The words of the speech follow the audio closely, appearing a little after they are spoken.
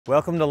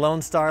Welcome to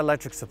Lonestar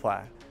Electric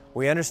Supply.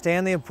 We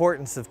understand the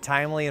importance of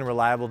timely and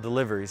reliable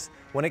deliveries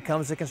when it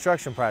comes to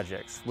construction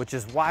projects, which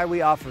is why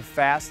we offer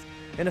fast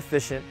and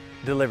efficient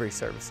delivery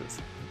services.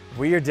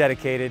 We are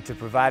dedicated to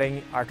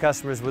providing our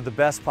customers with the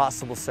best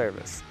possible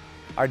service.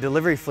 Our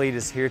delivery fleet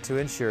is here to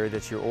ensure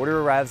that your order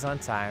arrives on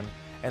time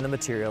and the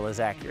material is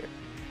accurate.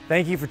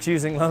 Thank you for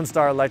choosing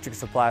Lonestar Electric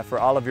Supply for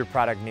all of your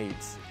product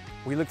needs.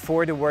 We look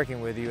forward to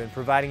working with you and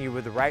providing you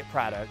with the right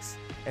products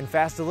and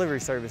fast delivery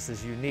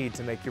services you need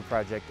to make your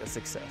project a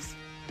success.